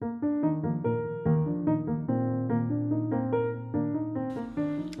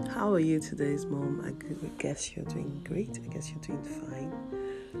How are you today's mom? I guess you're doing great. I guess you're doing fine.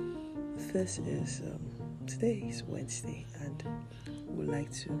 Today is Wednesday, and we'd like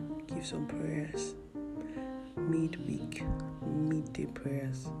to give some prayers, midweek, midday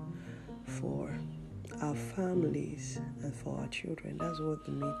prayers for our families and for our children. That's what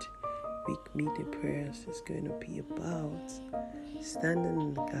the midweek, midday prayers is going to be about. Standing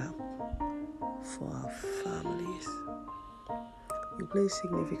in the gap for our families. You play a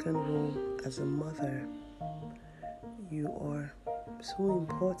significant role as a mother. You are so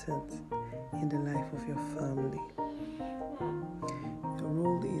important in the life of your family. Your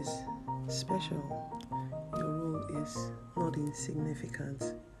role is special. Your role is not insignificant.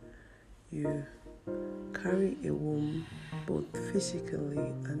 You carry a womb both physically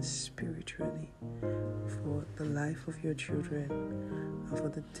and spiritually for the life of your children and for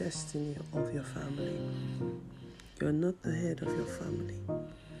the destiny of your family. You're not the head of your family,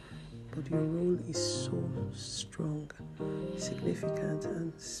 but your role is so strong, significant,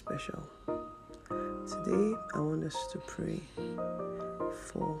 and special. Today, I want us to pray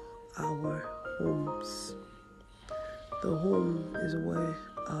for our homes. The home is where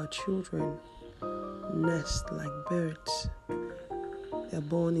our children nest like birds. They're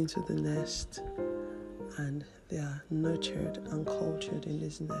born into the nest, and they are nurtured and cultured in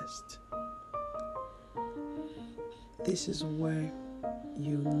this nest. This is where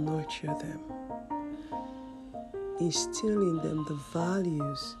you nurture them, instill in them the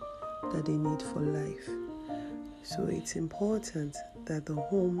values that they need for life. So it's important that the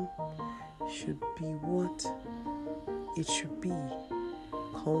home should be what it should be: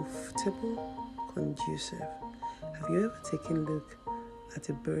 comfortable, conducive. Have you ever taken a look at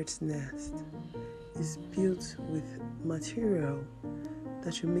a bird's nest? It's built with material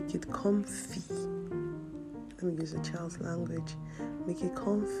that should make it comfy. Let me use a child's language. Make it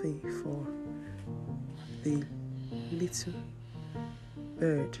comfy for the little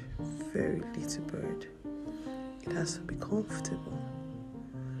bird, very little bird. It has to be comfortable.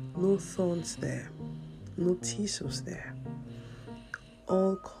 No thorns there, no thistles there.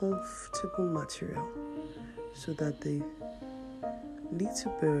 All comfortable material so that the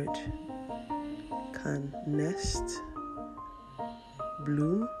little bird can nest,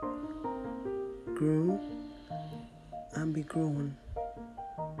 bloom, groom, and be grown,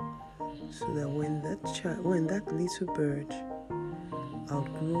 so that when that little bird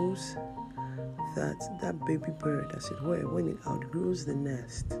outgrows that baby bird, as it were, when it outgrows the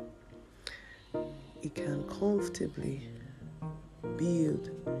nest, it can comfortably build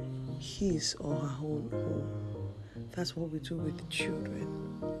his or her own home. That's what we do with the children.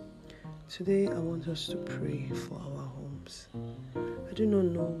 Today, I want us to pray for our homes. I do not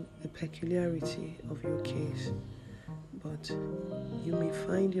know the peculiarity of your case, but you may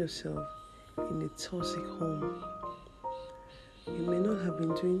find yourself in a toxic home. You may not have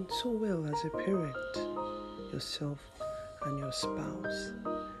been doing so well as a parent, yourself and your spouse.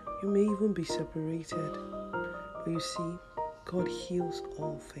 You may even be separated. But you see, God heals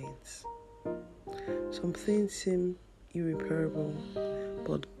all things. Some things seem irreparable,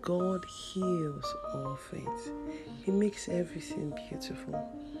 but God heals all things. He makes everything beautiful.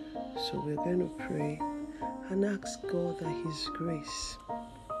 So we're going to pray and ask God that His grace,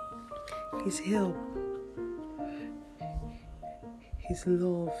 His help, His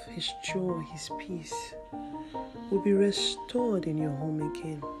love, His joy, His peace will be restored in your home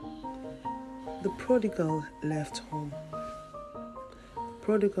again. The prodigal left home.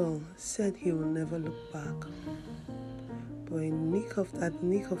 Prodigal said he will never look back. But in the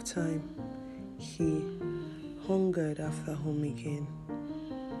nick of time, he hungered after home again.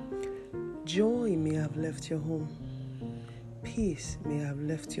 Joy may have left your home. Peace may have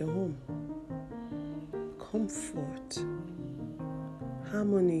left your home. Comfort,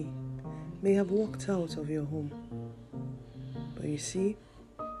 harmony may have walked out of your home. But you see,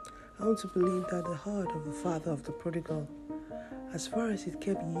 I want to believe that the heart of the father of the prodigal, as far as it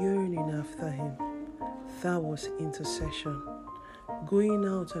kept yearning after him, that was intercession, going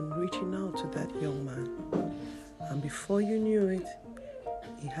out and reaching out to that young man. And before you knew it,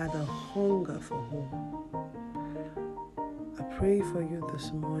 he had a hunger for home. I pray for you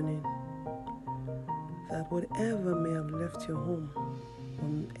this morning that whatever may have left your home,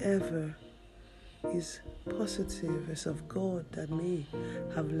 whatever is positive is of God that may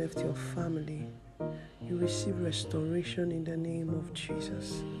have left your family, you receive restoration in the name of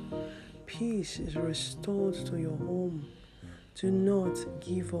Jesus. Peace is restored to your home. Do not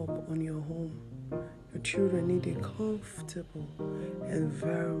give up on your home. Your children need a comfortable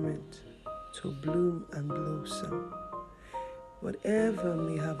environment to bloom and blossom. Whatever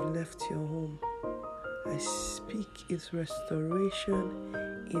may have left your home, I speak its restoration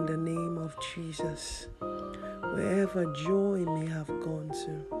in the name of Jesus. Wherever joy may have gone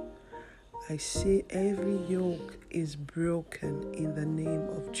to, I say every yoke is broken in the name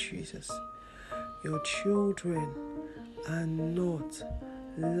of Jesus. Your children are not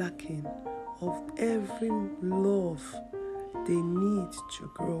lacking of every love they need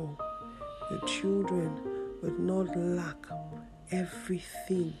to grow. Your children will not lack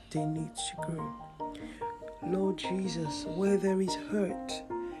everything they need to grow. Lord Jesus, where there is hurt,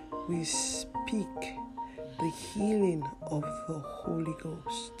 we speak the healing of the Holy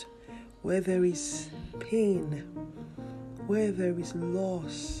Ghost. Where there is pain, where there is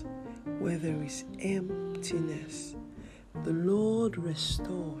loss, where there is emptiness, the Lord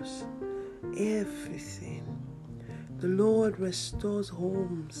restores everything. The Lord restores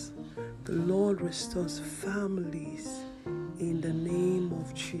homes. The Lord restores families in the name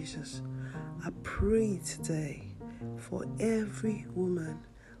of Jesus. I pray today for every woman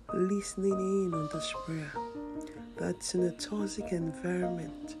listening in on this prayer that's in a toxic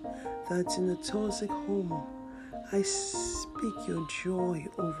environment, that's in a toxic home. I speak your joy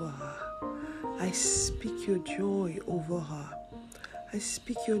over her. I speak your joy over her. I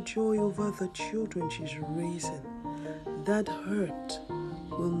speak your joy over the children she's raising. That hurt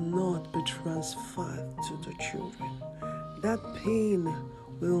will not be transferred to the children. That pain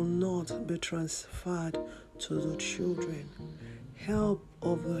will not be transferred to the children. Help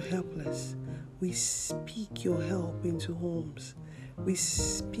of the helpless. We speak your help into homes. We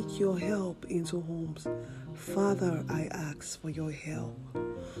speak your help into homes. Father, I ask for your help.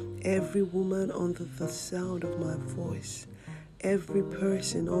 Every woman under the sound of my voice, every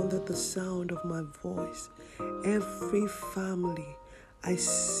person under the sound of my voice, every family, I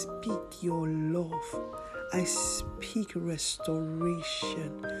speak your love. I speak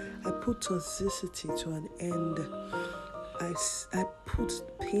restoration. I put toxicity to an end. I put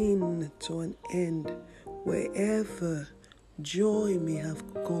pain to an end. Wherever joy may have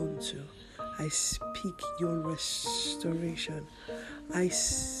gone to, I speak your restoration. I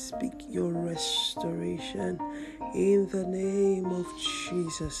speak your restoration in the name of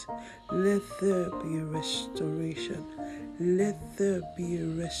Jesus. Let there be a restoration. Let there be a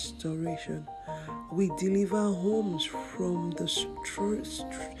restoration. We deliver homes from the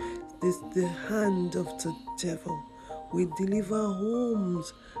hand of the devil. We deliver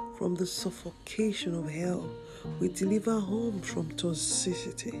homes from the suffocation of hell. We deliver homes from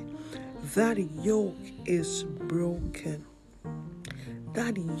toxicity. That yoke is broken.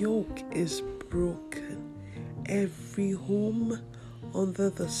 That yoke is broken. Every home under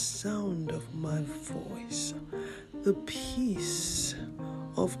the sound of my voice, the peace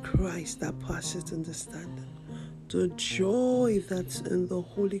of Christ that passes understanding, the joy that's in the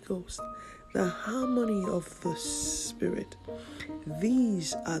Holy Ghost, the harmony of the Spirit.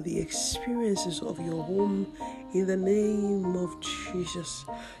 These are the experiences of your home in the name of Jesus.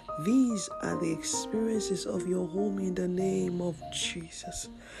 These are the experiences of your home in the name of Jesus.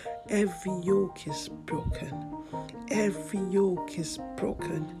 Every yoke is broken. Every yoke is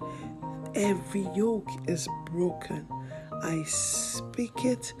broken. Every yoke is broken. I speak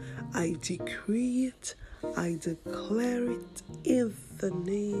it, I decree it, I declare it in the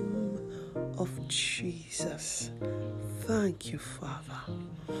name of Jesus. Thank you, Father.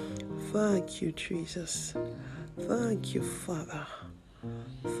 Thank you, Jesus. Thank you, Father.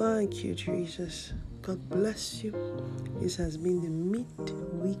 Thank you, Jesus. God bless you. This has been the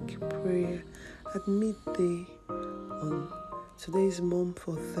midweek prayer at midday on today's month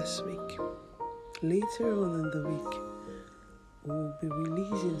of this week. Later on in the week, we'll be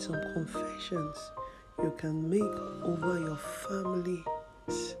releasing some confessions you can make over your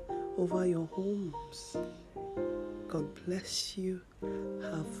families, over your homes. God bless you.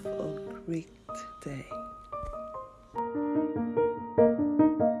 Have a great day.